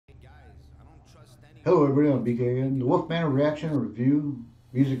Hello everybody, I'm BKN, the Wolfman Reaction, Review,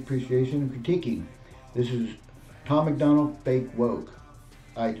 Music Appreciation, and Critiquing. This is Tom MacDonald, Fake Woke.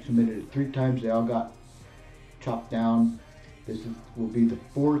 I submitted it 3 times, they all got chopped down. Will be the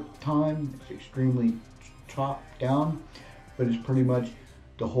 4th time. It's extremely chopped down, but it's pretty much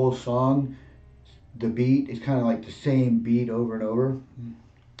the whole song. The beat is kind of like the same beat over and over.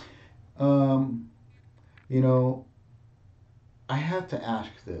 You know, I have to ask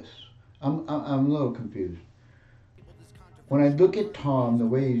this. I'm a little confused. When I look at Tom, the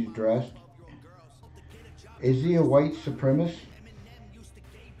way he's dressed, is he a white supremacist?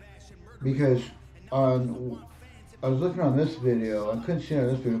 Because I was looking on this video, I couldn't see it on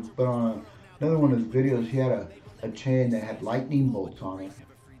this video, but on another one of his videos, he had a chain that had lightning bolts on it.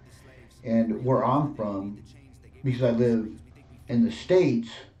 And where I'm from, because I live in the States,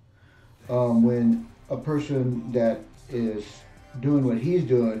 when a person that is doing what he's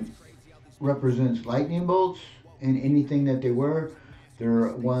doing represents lightning bolts in anything that they wear, they're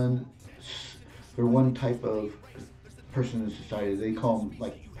one type of person in society. They call them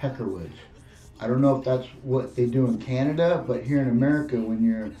like Peckerwoods. I don't know if that's what they do in Canada, but here in America, when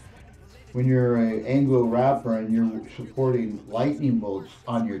you're an Anglo rapper and you're supporting lightning bolts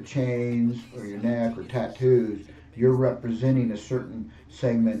on your chains or your neck or tattoos, you're representing a certain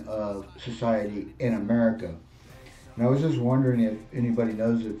segment of society in America. And I was just wondering if anybody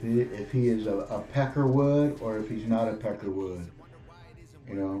knows if he is a Peckerwood or if he's not a Peckerwood.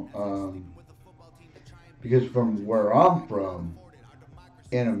 You know, because from where I'm from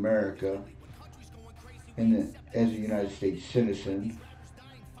in America, as a United States citizen,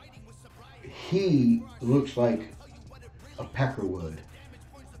 he looks like a Peckerwood.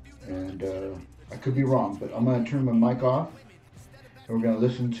 And I could be wrong, but I'm going to turn my mic off and we're going to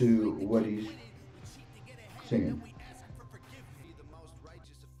listen to what he's singing.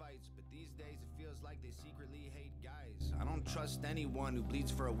 I don't trust anyone who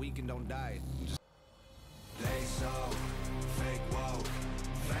bleeds for a week and don't die. They so fake woke.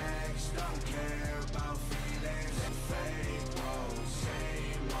 Facts don't care about feelings and fake woke.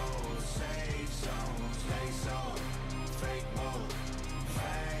 Same old, safe zones. They so fake woke.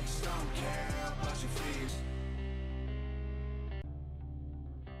 Facts don't care about your fears.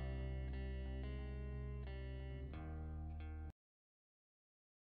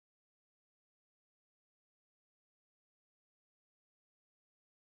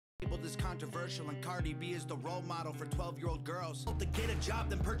 Is controversial and Cardi B is the role model for 12-year-old girls. To get a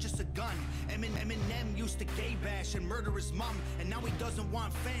job, then purchase a gun. Eminem used to gay bash and murder his mom, and now he doesn't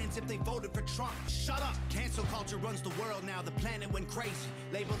want fans if they voted for Trump. Shut up! Cancel culture runs the world now. The planet went crazy.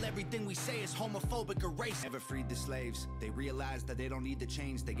 Label everything we say as homophobic or racist. Never freed the slaves. They realized that they don't need to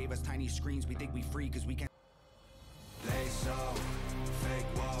change. They gave us tiny screens. We think we free because we can't. They so fake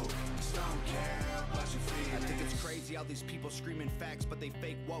woke. Don't care about your feelings. I think it's crazy how these people screaming facts, but they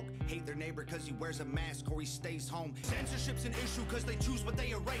fake woke. Hate their neighbor cause he wears a mask or he stays home. Censorship's an issue cause they choose what they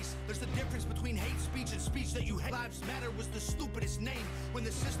erase. There's a difference between hate speech and speech that you hate. Lives Matter was the stupidest name when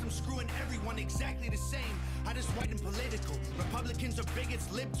the system's screwing everyone exactly the same. I just white and political. Republicans are bigots,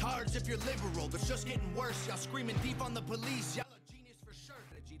 libtards if you're liberal. It's just getting worse. Y'all screaming deep on the police. Y'all are genius for sure.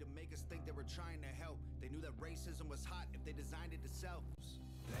 Strategy to make us think they were trying to help. They knew that racism was hot if they designed it to sell.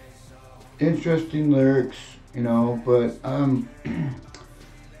 Interesting lyrics, you know, but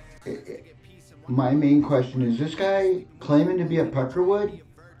my main question is this guy claiming to be a Peckerwood?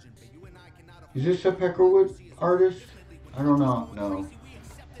 Is this a Peckerwood artist? I don't know. No.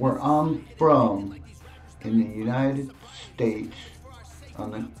 Where I'm from, in the United States,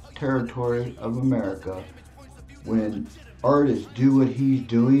 on the territory of America, when artists do what he's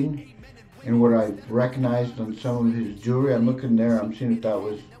doing, and what I recognized on some of his jewelry, I'm looking there, I'm seeing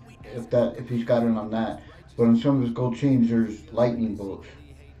if he's got it on that. But on some of his gold chains, there's lightning bolts.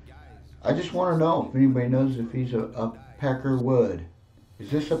 I just want to know if anybody knows if he's a Peckerwood.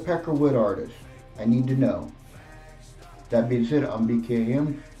 Is this a Peckerwood artist? I need to know. That being said, I'm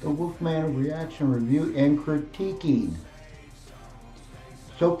BKM, the Wolfman of Reaction, Review, and Critiquing.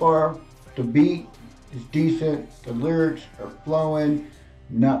 So far, the beat is decent, the lyrics are flowing.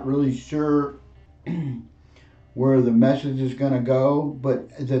 Not really sure where the message is going to go, but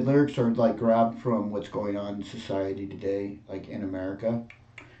the lyrics are like grabbed from what's going on in society today, like in America.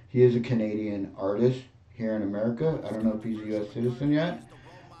 He is a Canadian artist here in America. I don't know if he's a U.S. citizen yet,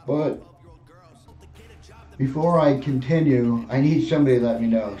 but before I continue, I need somebody to let me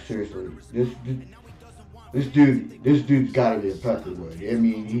know, seriously. This dude's got to be a Peckerwood. I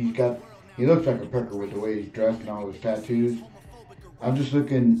mean, he looks like a Peckerwood the way he's dressed and all his tattoos. I'm just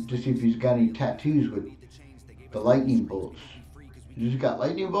looking to see if he's got any tattoos with the lightning bolts. He's got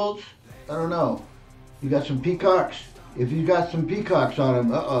lightning bolts? I don't know. You got some peacocks? If you got some peacocks on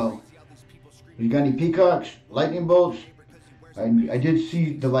him, uh-oh. You got any peacocks? Lightning bolts? I did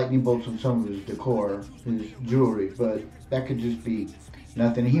see the lightning bolts on some of his decor, his jewelry, but that could just be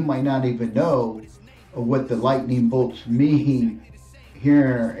nothing. He might not even know what the lightning bolts mean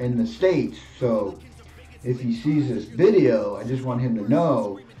here in the States. So if he sees this video, I just want him to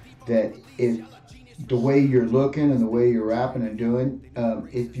know that if the way you're looking and the way you're rapping and doing,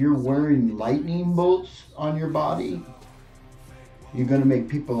 if you're wearing lightning bolts on your body, you're going to make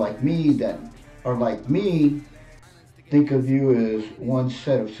people like me that are like me think of you as one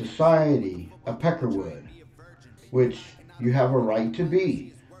set of society, a Peckerwood, which you have a right to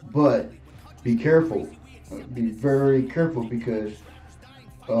be. But be careful. Be very careful, because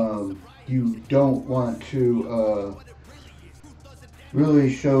you don't want to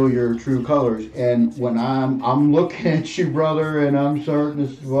really show your true colors. And when I'm looking at you, brother, and I'm starting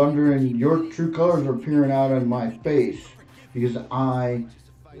to wondering, your true colors are peering out on my face, because I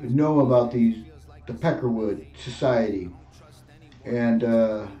know about the Peckerwood Society. And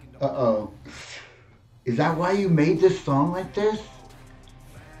uh-oh, is that why you made this song like this?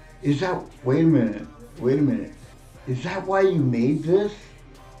 Is that, wait a minute, is that why you made this?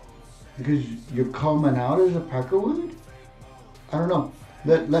 Because you're coming out as a Peckerwood? I don't know.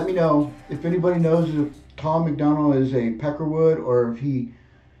 Let me know if anybody knows if Tom MacDonald is a Peckerwood, or if he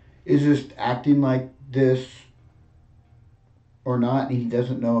is just acting like this or not, and he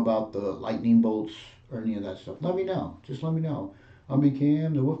doesn't know about the lightning bolts or any of that stuff. Let me know. Just let me know. I'm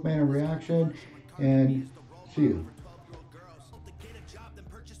BKM, the Wolfman of Reaction, and see you.